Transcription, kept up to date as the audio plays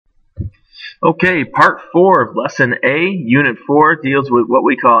Okay, part 4 of lesson A, unit 4, deals with what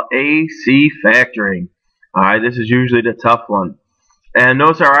we call AC factoring. Alright, this is usually the tough one. And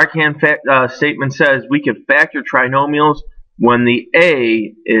notice our arcane statement says we can factor trinomials when the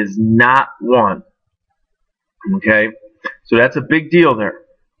A is not 1. Okay, so that's a big deal there.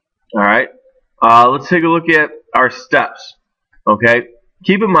 Alright, let's take a look at our steps. Okay,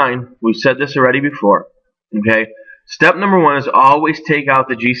 keep in mind, we've said this already before. Okay, step number 1 is always take out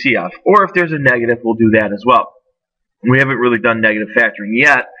the GCF, or if there's a negative, we'll do that as well. We haven't really done negative factoring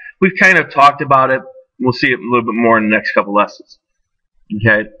yet. We've kind of talked about it. We'll see it a little bit more in the next couple lessons.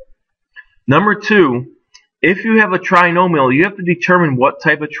 Okay. Number 2, if you have a trinomial, you have to determine what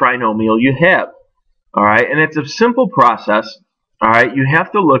type of trinomial you have. All right, and it's a simple process. All right, you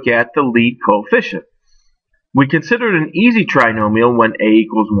have to look at the lead coefficient. We consider it an easy trinomial when a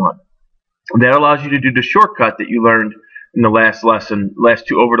equals 1. That allows you to do the shortcut that you learned in the last lesson,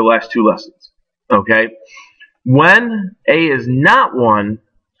 over the last 2 lessons. Okay, when a is not 1,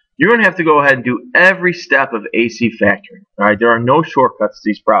 you're going to have to go ahead and do every step of AC factoring. All right, there are no shortcuts to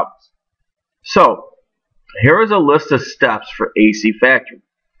these problems. So here is a list of steps for AC factoring.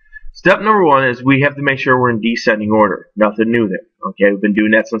 Step number 1 is we have to make sure we're in descending order. Nothing new there. Okay, we've been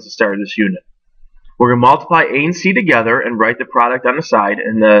doing that since the start of this unit. We're going to multiply A and C together and write the product on the side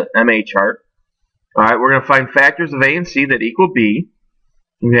in the MA chart. All right, we're going to find factors of A and C that equal B.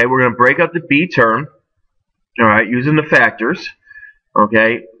 Okay, we're going to break up the B term. All right, using the factors.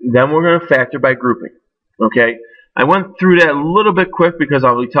 Okay, then we're going to factor by grouping. Okay, I went through that a little bit quick because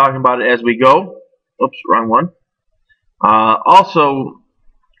I'll be talking about it as we go. Oops, wrong one. Also,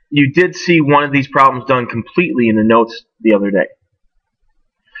 you did see one of these problems done completely in the notes the other day.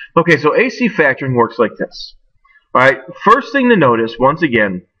 Okay, so AC factoring works like this. All right, first thing to notice, once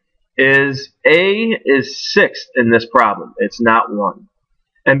again, is A is 6 in this problem. It's not 1.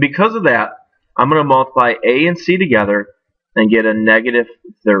 And because of that, I'm going to multiply A and C together and get a negative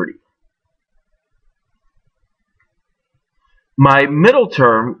 30. My middle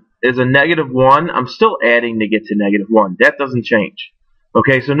term is a negative 1. I'm still adding to get to negative 1. That doesn't change.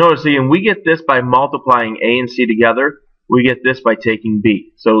 Okay, so notice again, we get this by multiplying A and C together. We get this by taking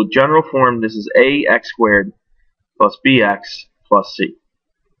B. So general form, this is ax squared plus bx plus c.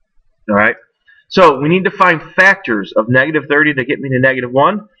 Alright, so we need to find factors of negative 30 to get me to negative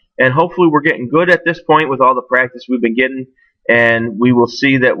 1. And hopefully we're getting good at this point with all the practice we've been getting. And we will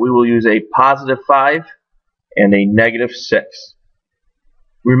see that we will use a positive 5 and a negative 6.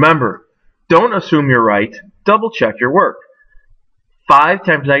 Remember, don't assume you're right. Double check your work. 5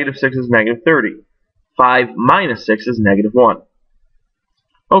 times negative 6 is negative 30. 5 minus 6 is negative 1.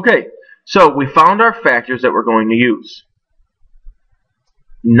 Okay, so we found our factors that we're going to use.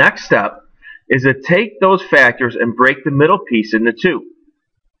 Next step is to take those factors and break the middle piece into 2.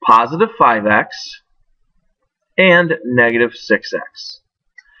 Positive 5x and negative 6x.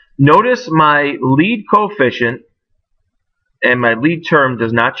 Notice my lead coefficient and my lead term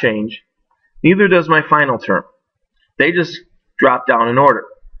does not change. Neither does my final term. They just drop down in order.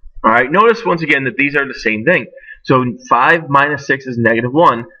 Alright, notice once again that these are the same thing. So 5 minus 6 is negative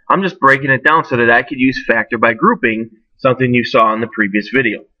 1. I'm just breaking it down so that I could use factor by grouping, something you saw in the previous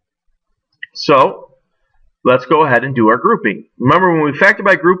video. So let's go ahead and do our grouping. Remember, when we factor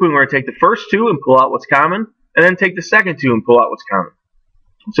by grouping, we're going to take the first 2 and pull out what's common, and then take the second 2 and pull out what's common.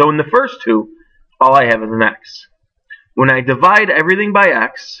 So in the first 2, all I have is an x. When I divide everything by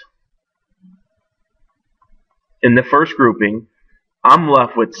x in the first grouping, I'm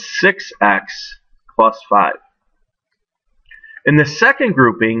left with 6x plus 5. In the second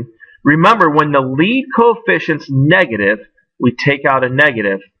grouping, remember, when the lead coefficient's negative, we take out a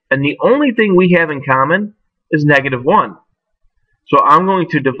negative, and the only thing we have in common is negative 1. So I'm going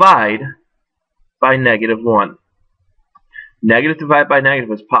to divide by negative 1. Negative divided by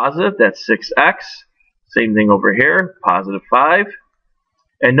negative is positive. That's 6x. Same thing over here, positive 5.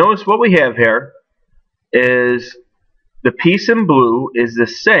 And notice what we have here is the piece in blue is the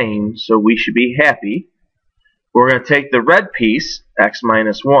same, so we should be happy. We're going to take the red piece, x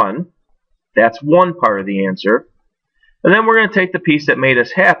minus 1. That's one part of the answer. And then we're going to take the piece that made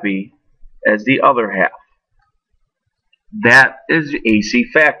us happy as the other half. That is AC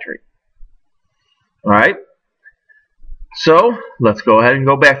factoring. Alright, so let's go ahead and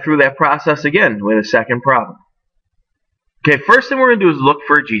go back through that process again with a second problem. Okay, first thing we're going to do is look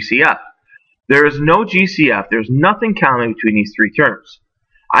for a GCF. There is no GCF. There's nothing common between these 3 terms.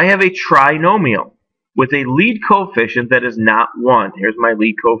 I have a trinomial with a lead coefficient that is not 1. Here's my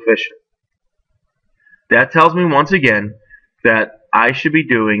lead coefficient. That tells me once again that I should be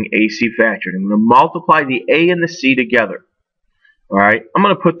doing AC factoring. I'm going to multiply the A and the C together. Alright, I'm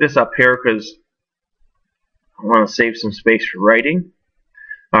going to put this up here because I want to save some space for writing.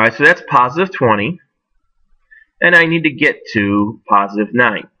 Alright, so that's positive 20. And I need to get to positive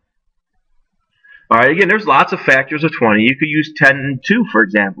 9. Alright, again, there's lots of factors of 20. You could use 10 and 2, for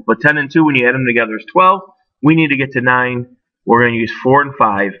example. But 10 and 2, when you add them together, is 12. We need to get to 9. We're going to use 4 and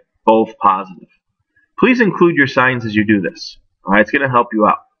 5, both positive. Please include your signs as you do this. Alright, it's going to help you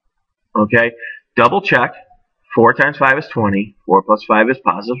out. Okay, double check. 4 times 5 is 20. 4 plus 5 is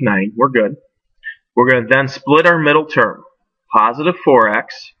positive 9. We're good. We're going to then split our middle term. Positive 4x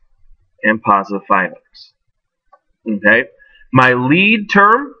and positive 5x. Okay, my lead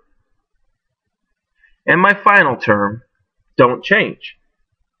term and my final term don't change.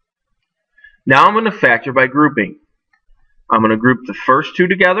 Now I'm going to factor by grouping. I'm going to group the first two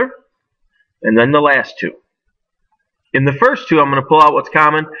together and then the last two. In the first two, I'm going to pull out what's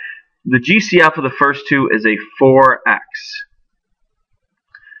common. The GCF of the first two is a 4x.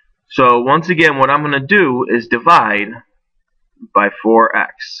 So once again, what I'm going to do is divide by 4x.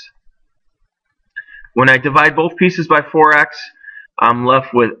 When I divide both pieces by 4x, I'm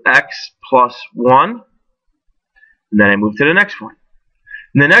left with x plus 1. And then I move to the next one.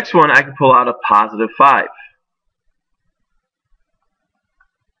 In the next one, I can pull out a positive 5.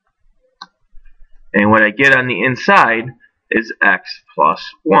 And what I get on the inside is x plus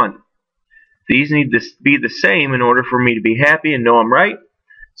 1. These need to be the same in order for me to be happy and know I'm right.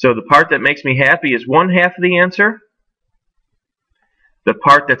 So the part that makes me happy is 1/2 of the answer. The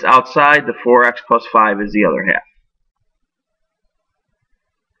part that's outside, the 4x plus 5, is the other half.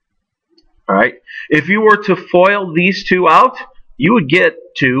 Alright, if you were to FOIL these two out, you would get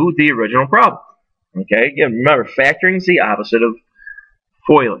to the original problem. Okay, again, remember, factoring is the opposite of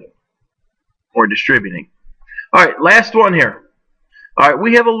FOILing or distributing. Alright, last one here. Alright,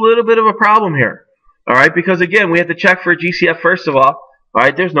 we have a little bit of a problem here. Alright, because again, we have to check for a GCF first of all.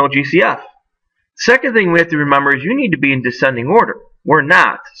 Alright, there's no GCF. Second thing we have to remember is you need to be in descending order. We're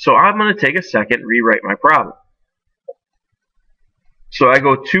not. So I'm going to take a second and rewrite my problem. So I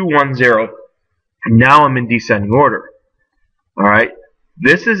go 2, 1, 0. Now I'm in descending order. Alright,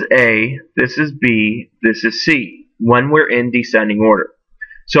 this is A, this is B, this is C, when we're in descending order.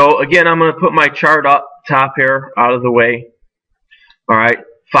 So again, I'm going to put my chart up top here out of the way. Alright,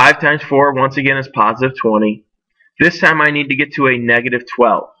 5 times 4 once again is positive 20. This time I need to get to a negative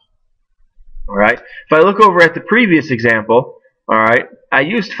 12. Alright, if I look over at the previous example, alright, I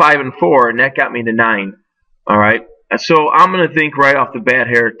used 5 and 4 and that got me to 9. Alright, so I'm going to think right off the bat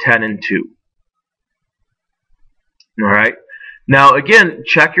here 10 and 2. Alright, now again,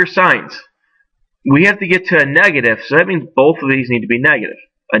 check your signs. We have to get to a negative, so that means both of these need to be negative.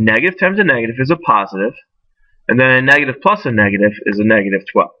 A negative times a negative is a positive, and then a negative plus a negative is a negative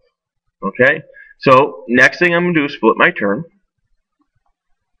 12. Okay, so next thing I'm going to do is split my term.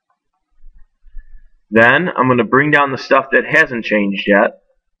 Then I'm going to bring down the stuff that hasn't changed yet.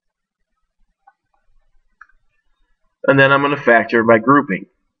 And then I'm going to factor by grouping.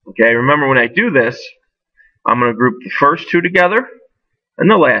 Okay, remember when I do this, I'm going to group the first two together and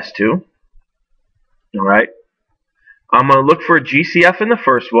the last two. Alright, I'm going to look for a GCF in the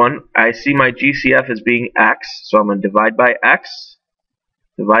first one. I see my GCF as being x, so I'm going to divide by x,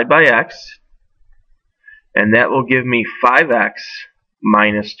 and that will give me 5x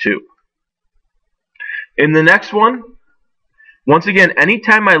minus 2. In the next one, once again,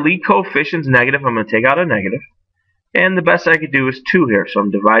 anytime my lead coefficient is negative, I'm going to take out a negative. And the best I could do is 2 here, so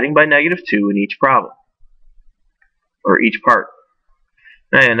I'm dividing by negative 2 in each problem, or each part.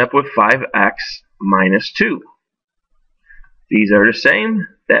 And I end up with 5x minus 2. These are the same.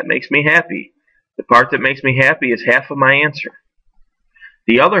 That makes me happy. The part that makes me happy is half of my answer.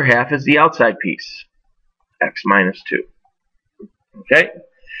 The other half is the outside piece, x minus 2. Okay?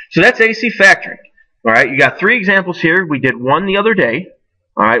 So that's AC factoring. Alright, you got 3 examples here. We did one the other day.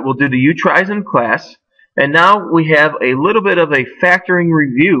 Alright, we'll do the U-tries in class. And now we have a little bit of a factoring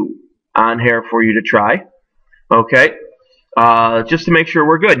review on here for you to try. Okay? Just to make sure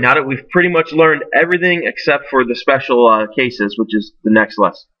we're good. Now that we've pretty much learned everything except for the special cases, which is the next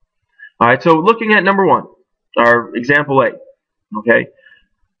lesson. Alright, so looking at number 1, or example A. Okay?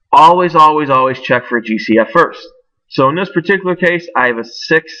 Always, always, always check for a GCF first. So in this particular case, I have a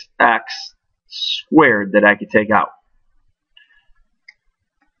 6x squared that I could take out.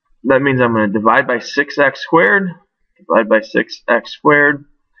 That means I'm going to divide by 6x squared,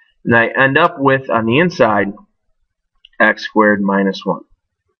 and I end up with, on the inside, x squared minus 1.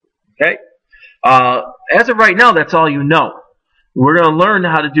 Okay? As of right now, that's all you know. We're going to learn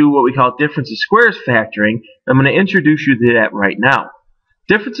how to do what we call difference of squares factoring. I'm going to introduce you to that right now.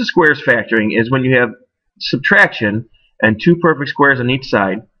 Difference of squares factoring is when you have subtraction and 2 perfect squares on each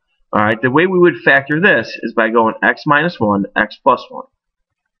side. Alright, the way we would factor this is by going x minus 1, x plus 1.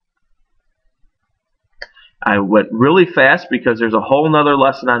 I went really fast because there's a whole nother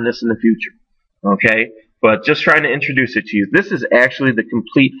lesson on this in the future. Okay, but just trying to introduce it to you. This is actually the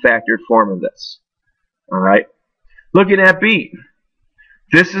complete factored form of this. Alright, looking at B.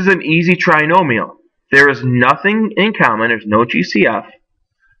 This is an easy trinomial. There is nothing in common. There's no GCF.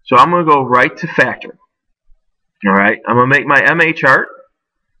 So I'm going to go right to factor. Alright, I'm going to make my MA chart.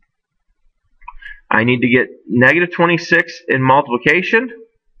 I need to get negative 26 in multiplication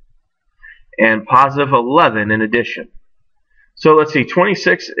and positive 11 in addition. So let's see,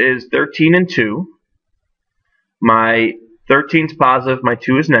 26 is 13 and 2. My 13 is positive, my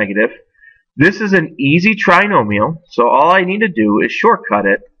 2 is negative. This is an easy trinomial, so all I need to do is shortcut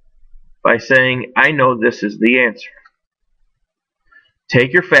it by saying I know this is the answer.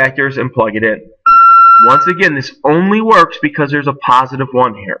 Take your factors and plug it in. Once again, this only works because there's a positive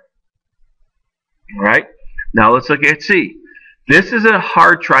 1 here. Alright, now let's look at C. This is a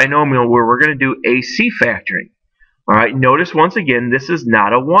hard trinomial where we're going to do AC factoring. Alright, notice once again this is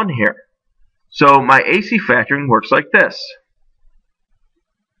not a 1 here. So my AC factoring works like this.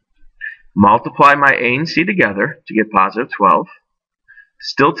 Multiply my A and C together to get positive 12.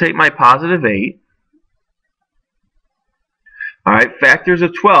 Still take my positive 8. Alright, factors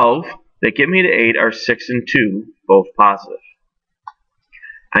of 12 that get me to 8 are 6 and 2, both positive.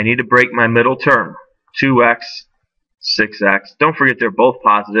 I need to break my middle term. 2x, 6x. Don't forget they're both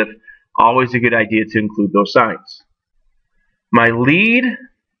positive. Always a good idea to include those signs. My lead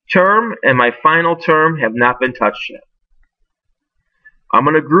term and my final term have not been touched yet. I'm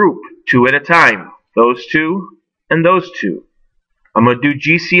going to group 2 at a time. Those 2 and those 2. I'm going to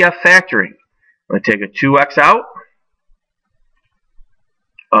do Gcf Factoring. I'm going to take a 2x out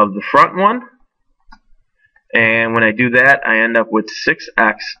of the front one. And when I do that, I end up with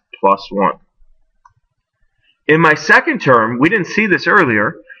 6x plus 1. In my second term, we didn't see this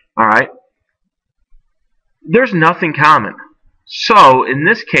earlier, alright, there's nothing common. So, in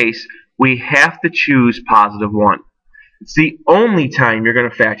this case, we have to choose positive 1. It's the only time you're going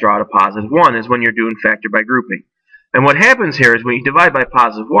to factor out a positive 1 is when you're doing factor by grouping. And what happens here is when you divide by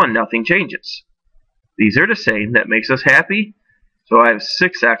positive 1, nothing changes. These are the same. That makes us happy. So I have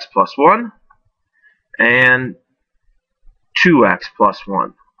 6x plus 1 and 2x plus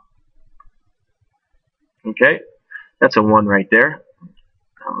 1. Okay, that's a 1 right there.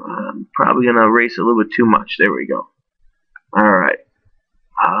 I'm probably going to erase a little bit too much. There we go. Alright,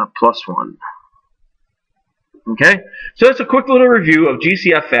 plus 1. Okay, so that's a quick little review of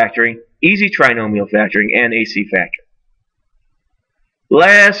GCF factoring, easy trinomial factoring, and AC factoring.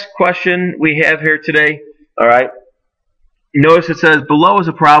 Last question we have here today. Alright, notice it says below is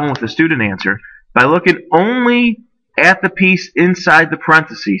a problem with the student answer. By looking only at the piece inside the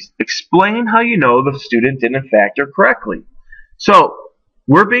parentheses, explain how you know the student didn't factor correctly. So,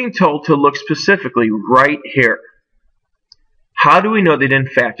 we're being told to look specifically right here. How do we know they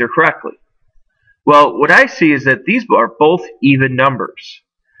didn't factor correctly? Well, what I see is that these are both even numbers.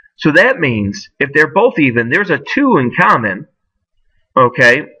 So that means if they're both even, there's a 2 in common,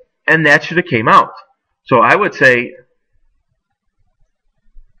 okay, and that should have came out. So I would say,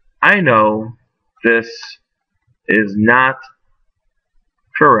 I know this is not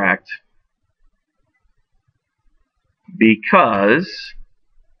correct because,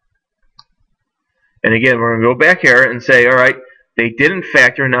 and again, we're going to go back here and say, all right, they didn't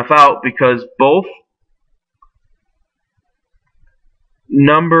factor enough out because both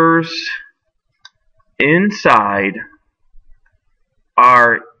numbers inside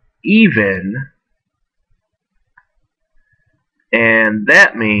are even, and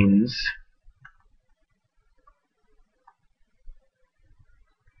that means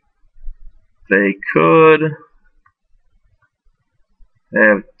they could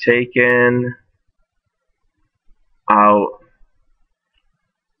have taken out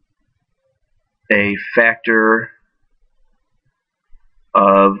a factor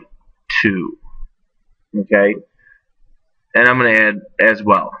of 2. Okay? And I'm going to add as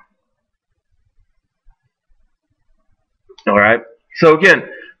well. Alright? So again,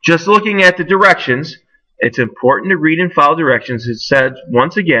 just looking at the directions, it's important to read and follow directions. It says,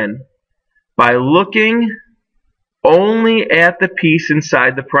 once again, by looking only at the piece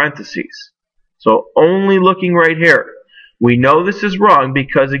inside the parentheses. So only looking right here. We know this is wrong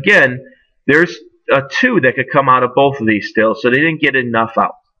because, again, there's a 2 that could come out of both of these still, so they didn't get enough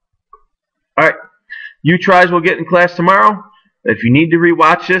out. Alright, you tries we'll get in class tomorrow. If you need to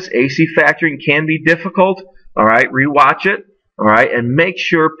rewatch this, AC factoring can be difficult. Alright, rewatch it. All right, and make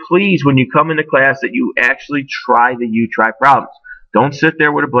sure, please, when you come into class that you actually try the U-Try problems. Don't sit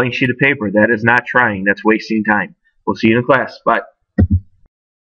there with a blank sheet of paper. That is not trying. That's wasting time. We'll see you in class. Bye.